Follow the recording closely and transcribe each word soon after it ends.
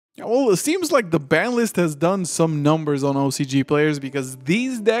Well, it seems like the ban list has done some numbers on OCG players because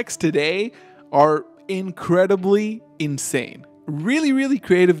these decks today are incredibly insane. Really, really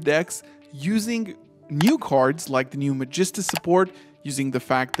creative decks using new cards like the new Magistus support, using the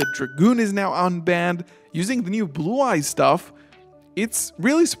fact that Dragoon is now unbanned, using the new Blue Eyes stuff. It's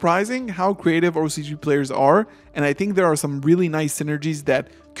really surprising how creative OCG players are, and I think there are some really nice synergies that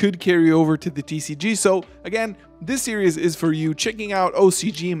could carry over to the TCG. So again, this series is for you, checking out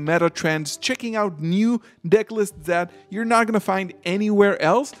OCG meta trends, checking out new deck lists that you're not going to find anywhere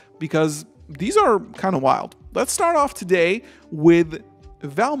else because these are kind of wild. Let's start off today with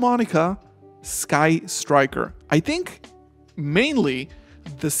Valmonica Sky Striker. I think mainly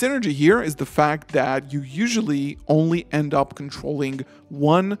the synergy here is the fact that you usually only end up controlling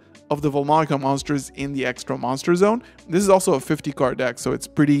one of the Valmonica monsters in the extra monster zone. This is also a 50 card deck, so it's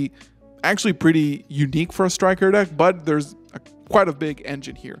actually pretty unique for a striker deck, but there's quite a big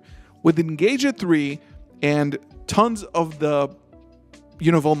engine here. With Engage at 3 and tons of the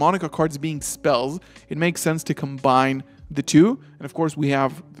Valmonica cards being spells, it makes sense to combine the two. And of course, we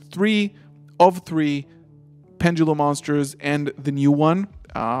have 3 of 3 Pendulum monsters and the new one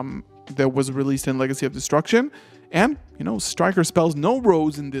that was released in Legacy of Destruction. And, striker spells, no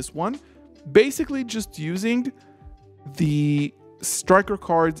Rose in this one. Basically just using the striker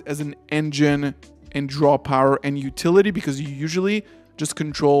cards as an engine and draw power and utility because you usually just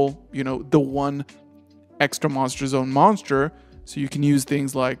control, the one extra monster zone monster. So you can use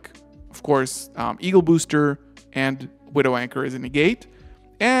things like, of course, Eagle Booster and Widow Anchor as a negate.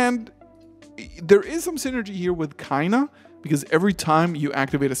 And there is some synergy here with Kaina because every time you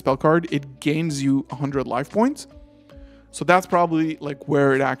activate a spell card, it gains you 100 life points. So that's probably like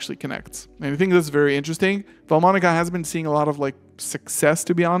where it actually connects. And I think that's very interesting. Valmonica has been seeing a lot of success,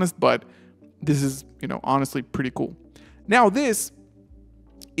 to be honest, but this is, honestly pretty cool. Now this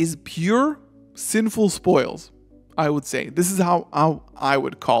is pure sinful spoils, I would say. This is how I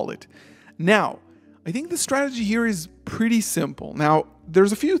would call it. Now, I think the strategy here is pretty simple. Now,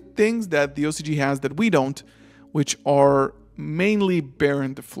 there's a few things that the OCG has that we don't, which are mainly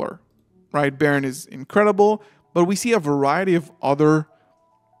Baron de Fleur, right? Baron is incredible, but we see a variety of other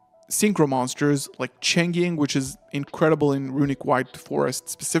synchro monsters like Chengying, which is incredible in Runic White Forest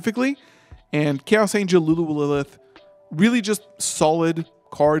specifically, and Chaos Angel, Lulu Lilith, really just solid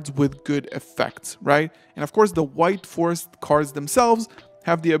cards with good effects, right? And of course, the White Forest cards themselves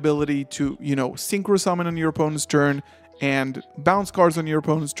have the ability to, synchro summon on your opponent's turn and bounce cards on your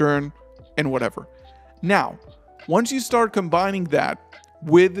opponent's turn and whatever. Now, once you start combining that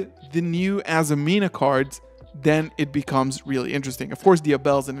with the new Azamina cards, then it becomes really interesting. Of course,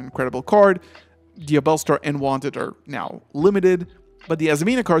 Diabel is an incredible card. Diabel Star and Wanted are now limited, but the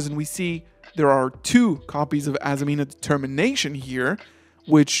Azamina cards, and we see there are 2 copies of Azamina Determination here,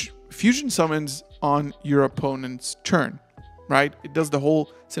 which fusion summons on your opponent's turn, right? It does the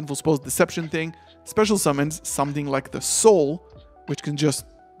whole Sinful Spoils Deception thing. Special summons something like the Soul, which can just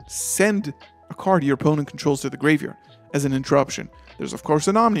send a card your opponent controls to the graveyard as an interruption. There's of course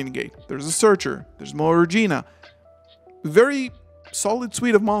an Omni Negate, there's a Searcher, there's more Regina. Very solid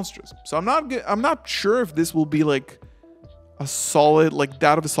suite of monsters. So I'm not sure if this will be like a solid, like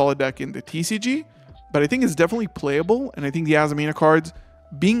that of a solid deck in the TCG, but I think it's definitely playable, and I think the Azamina cards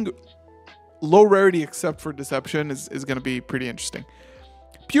being low rarity except for Deception is going to be pretty interesting.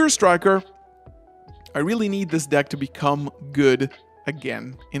 Pure Striker, I really need this deck to become good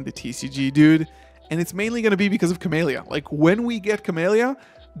again in the TCG, dude. And it's mainly going to be because of Camellia. Like, when we get Camellia,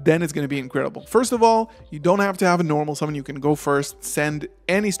 then it's going to be incredible. First of all, you don't have to have a normal summon. You can go first, send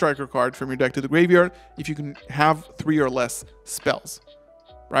any striker card from your deck to the graveyard if you can have 3 or less spells,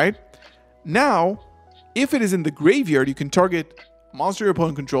 right? Now, if it is in the graveyard, you can target a monster your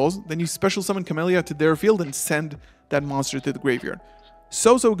opponent controls, then you special summon Camellia to their field and send that monster to the graveyard.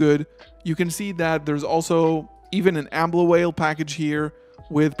 So good. You can see that there's also even an Ambler Whale package here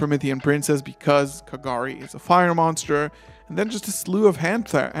with Promethean Princess because Kagari is a fire monster, and then just a slew of hand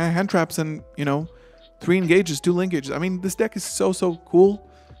traps and, 3 engages, 2 linkages. I mean, this deck is so cool.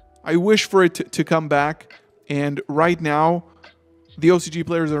 I wish for it to come back, and right now, the OCG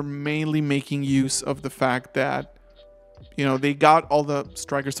players are mainly making use of the fact that, they got all the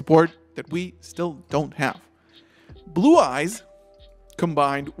striker support that we still don't have. Blue Eyes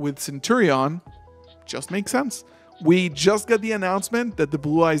combined with Centurion just makes sense. We just got the announcement that the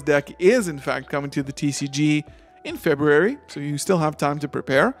Blue Eyes deck is in fact coming to the TCG in February, so you still have time to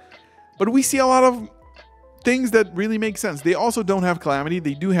prepare. But we see a lot of things that really make sense. They also don't have Calamity.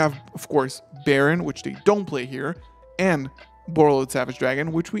 They do have, of course, Baron, which they don't play here, and Borreload Savage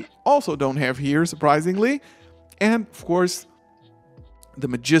Dragon, which we also don't have here, surprisingly. And, of course, the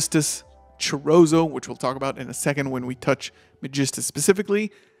Magistus Chorozo, which we'll talk about in a second when we touch Magistus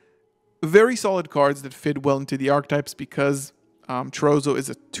specifically. Very solid cards that fit well into the archetypes because Chorozo is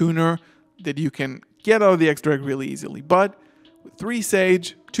a tuner that you can get out of the extra deck really easily. But with 3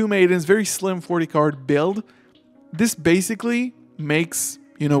 Sage, 2 Maidens, very slim 40 card build, this basically makes,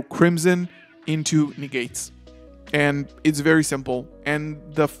 you know, Crimson into negates. And it's very simple. And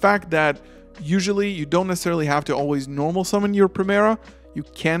the fact that usually you don't necessarily have to always normal summon your Primera, you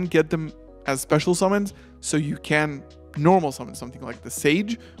can get them as special summons, so you can normal summon something like the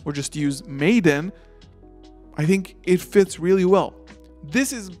Sage or just use Maiden. I think it fits really well.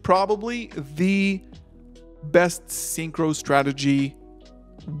 This is probably the best synchro strategy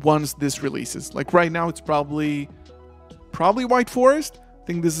once this releases. Like right now, it's probably White Forest. I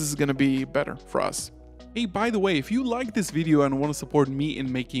think this is going to be better for us. Hey, by the way, if you like this video and want to support me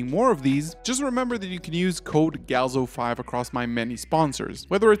in making more of these, just remember that you can use code galzo5 across my many sponsors.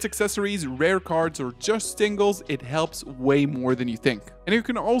 Whether it's accessories, rare cards, or just singles, it helps way more than you think. And you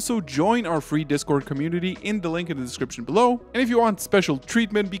can also join our free Discord community in the link in the description below. And if you want special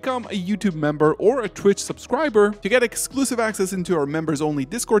treatment, become a YouTube member or a Twitch subscriber to get exclusive access into our members only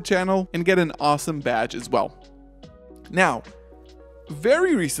Discord channel and get an awesome badge as well. Now,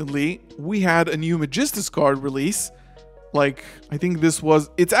 very recently, we had a new Magistus card release. Like, I think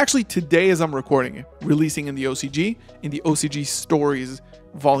it's actually today as I'm recording it, releasing in the OCG Stories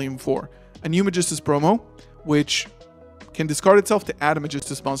Volume 4. A new Magistus promo, which can discard itself to add a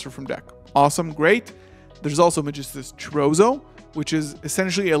Magistus monster from deck. Awesome, great. There's also Magistus Chorozo, which is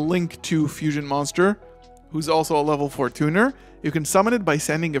essentially a link to Fusion monster, who's also a level 4 tuner. You can summon it by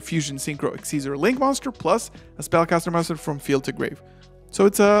sending a Fusion Synchro Exceeder Link monster plus a Spellcaster monster from field to grave. So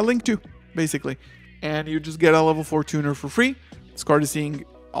it's a Link 2, basically. And you just get a level 4 tuner for free. This card is seeing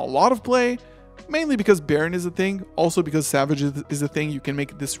a lot of play, mainly because Baron is a thing, also because Savage is a thing. You can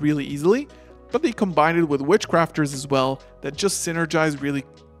make this really easily. But they combined it with Witchcrafters as well, that just synergize really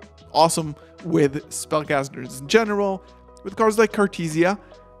awesome with Spellcasters in general, with cards like Cartesia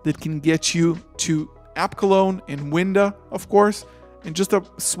that can get you to Apkalone and Winda, of course, and just a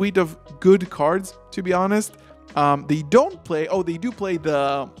suite of good cards, to be honest. They do play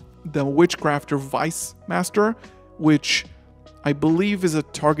the Witchcrafter Vice Master, which I believe is a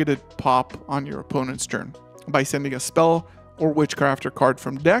targeted pop on your opponent's turn by sending a spell or Witchcrafter card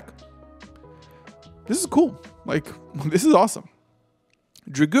from deck. This is cool. Like, this is awesome.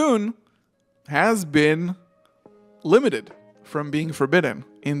 Dragoon has been limited from being forbidden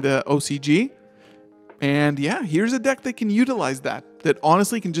in the OCG. And yeah, here's a deck that can utilize that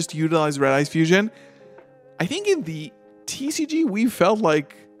honestly can just utilize Red Eyes Fusion. I think in the TCG, we felt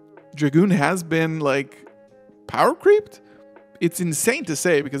like Dragoon has been like power creeped. It's insane to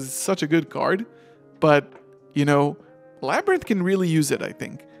say because it's such a good card, but you know, Labyrinth can really use it, I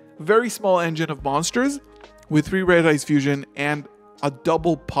think. Very small engine of monsters with 3 Red Eyes Fusion and a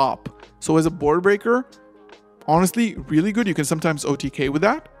double pop. So as a board breaker, honestly, really good. You can sometimes OTK with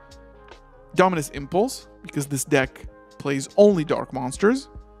that. Dominus Impulse, because this deck plays only dark monsters.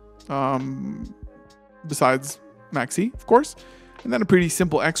 Besides Maxi, of course. And then a pretty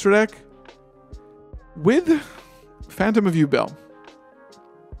simple extra deck with Phantom of Yubel.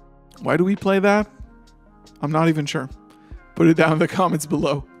 Why do we play that? I'm not even sure. Put it down in the comments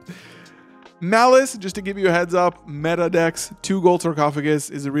below. Malice, just to give you a heads up, meta decks, 2 gold Sarcophagus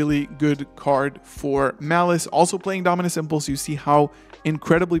is a really good card for Malice. Also playing Dominus Impulse, you see how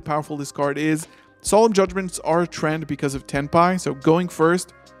incredibly powerful this card is. Solemn Judgments are a trend because of Tenpai, so going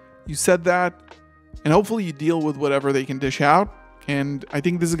first, you said that, and hopefully you deal with whatever they can dish out. And I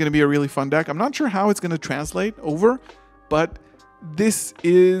think this is going to be a really fun deck. I'm not sure how it's going to translate over, but this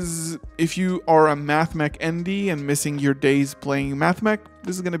is, if you are a Math Mech ND and missing your days playing Math Mech,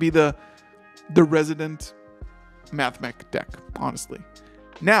 this is going to be the resident Math Mech deck, honestly.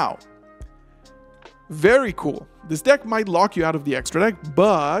 Now, very cool. This deck might lock you out of the extra deck,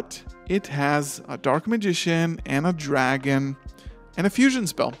 but it has a Dark Magician and a Dragon and a Fusion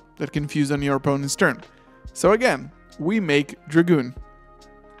spell that can fuse on your opponent's turn. So again, we make Dragoon.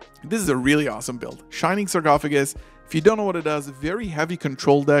 This is a really awesome build. Shining Sarcophagus, if you don't know what it does, very heavy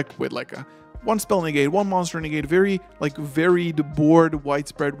control deck with like a 1 spell negate, 1 monster negate, very like varied board,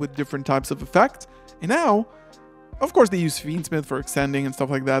 widespread with different types of effects. And now, of course, they use Fiendsmith for extending and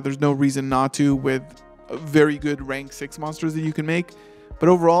stuff like that. There's no reason not to with very good rank 6 monsters that you can make. But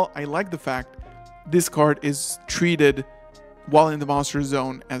overall, I like the fact this card is treated while in the monster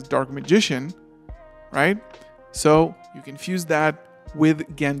zone as Dark Magician, right? So you can fuse that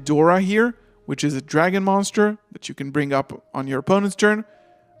with Gandora here, which is a dragon monster that you can bring up on your opponent's turn.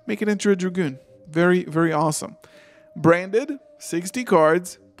 Make it into a Dragoon. Very, very awesome. Branded, 60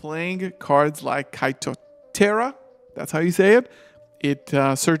 cards, playing cards like Kaitotera. That's how you say it. It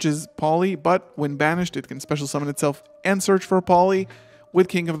searches Poly, but when banished, it can special summon itself and search for Poly with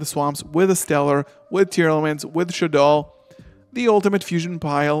King of the Swamps, with a Stellar, with Tier Elements, with Shaddoll, the ultimate fusion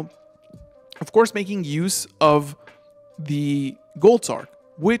pile. Of course, making use of the Gold Sark,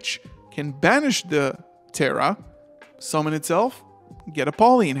 which can banish the Terra, summon itself, get a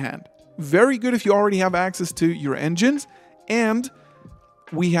Poly in hand. Very good if you already have access to your engines. And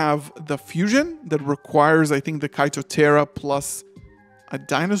we have the fusion that requires, I think, the Kaitotera plus a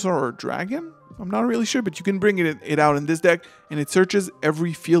dinosaur or a dragon. I'm not really sure, but you can bring it out in this deck, and it searches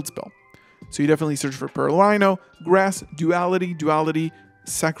every field spell. So you definitely search for Pearl Rhino, Grass, Duality,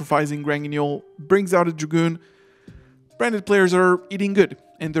 sacrificing Granguignol, brings out a Dragoon. Branded players are eating good,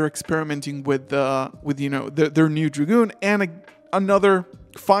 and they're experimenting with their new Dragoon. And another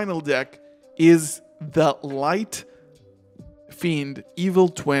final deck is the Light Fiend Evil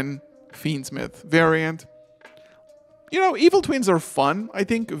Twin Fiendsmith variant. You know, Evil Twins are fun. I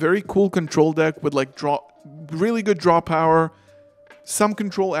think a very cool control deck with like really good draw power, some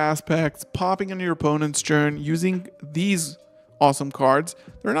control aspects, popping on your opponent's turn, using these awesome cards.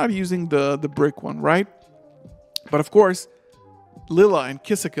 They're not using the brick one, right? But of course, Lila and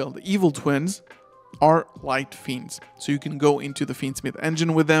Kissakill, the Evil Twins, are Light Fiends. So you can go into the Fiendsmith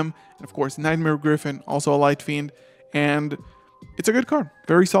engine with them. And of course, Nightmare Griffin, also a Light Fiend. And it's a good card.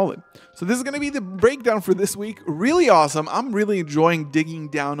 Very solid. So this is going to be the breakdown for this week. Really awesome. I'm really enjoying digging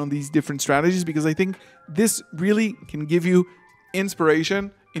down on these different strategies because I think this really can give you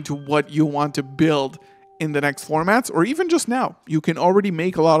inspiration into what you want to build in the next formats, or even just now. You can already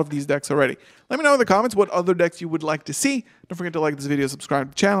make a lot of these decks already. Let me know in the comments what other decks you would like to see. Don't forget to like this video, subscribe to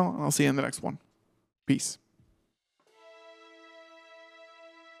the channel, and I'll see you in the next one. Peace.